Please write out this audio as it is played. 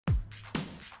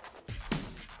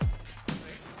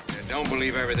Don't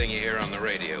believe everything you hear on the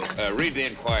radio. Read the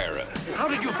Inquirer. How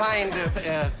did you find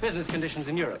business conditions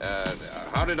in Europe?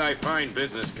 How did I find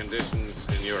business conditions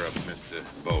in Europe, Mr.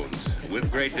 Bones?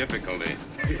 With great difficulty.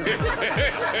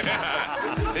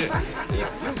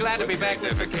 You're glad to be back,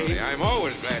 Mr. Kane. I'm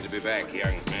always glad to be back,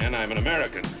 young man. I'm an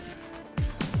American.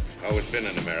 Always been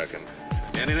an American.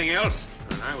 Anything else?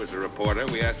 When I was a reporter,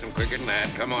 we asked him quicker than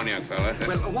that. Come on, young fella.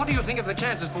 Well, what do you think of the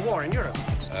chances for war in Europe?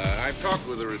 I've talked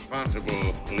with the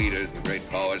responsible leaders, the great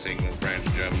powers, England, France,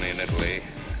 Germany, and Italy.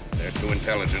 They're too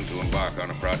intelligent to embark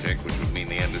on a project which would mean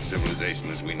the end of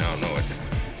civilization as we now know it.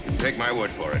 You can take my word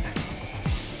for it.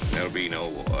 There'll be no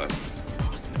war.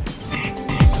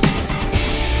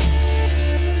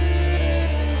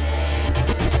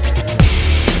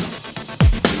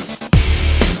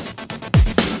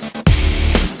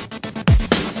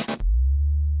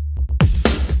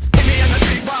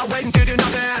 Waiting to do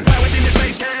nothing. Where within this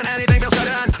space can anything feel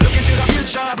certain? Look into the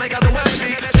future, make out the words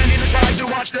speak. Sending the stars to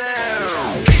watch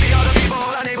them. Keep the other people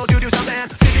unable to do something.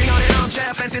 Sitting on an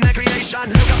armchair, fenced in their creation.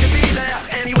 Look up to be there.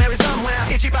 Anywhere is somewhere.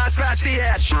 Itchy by scratch the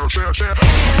edge.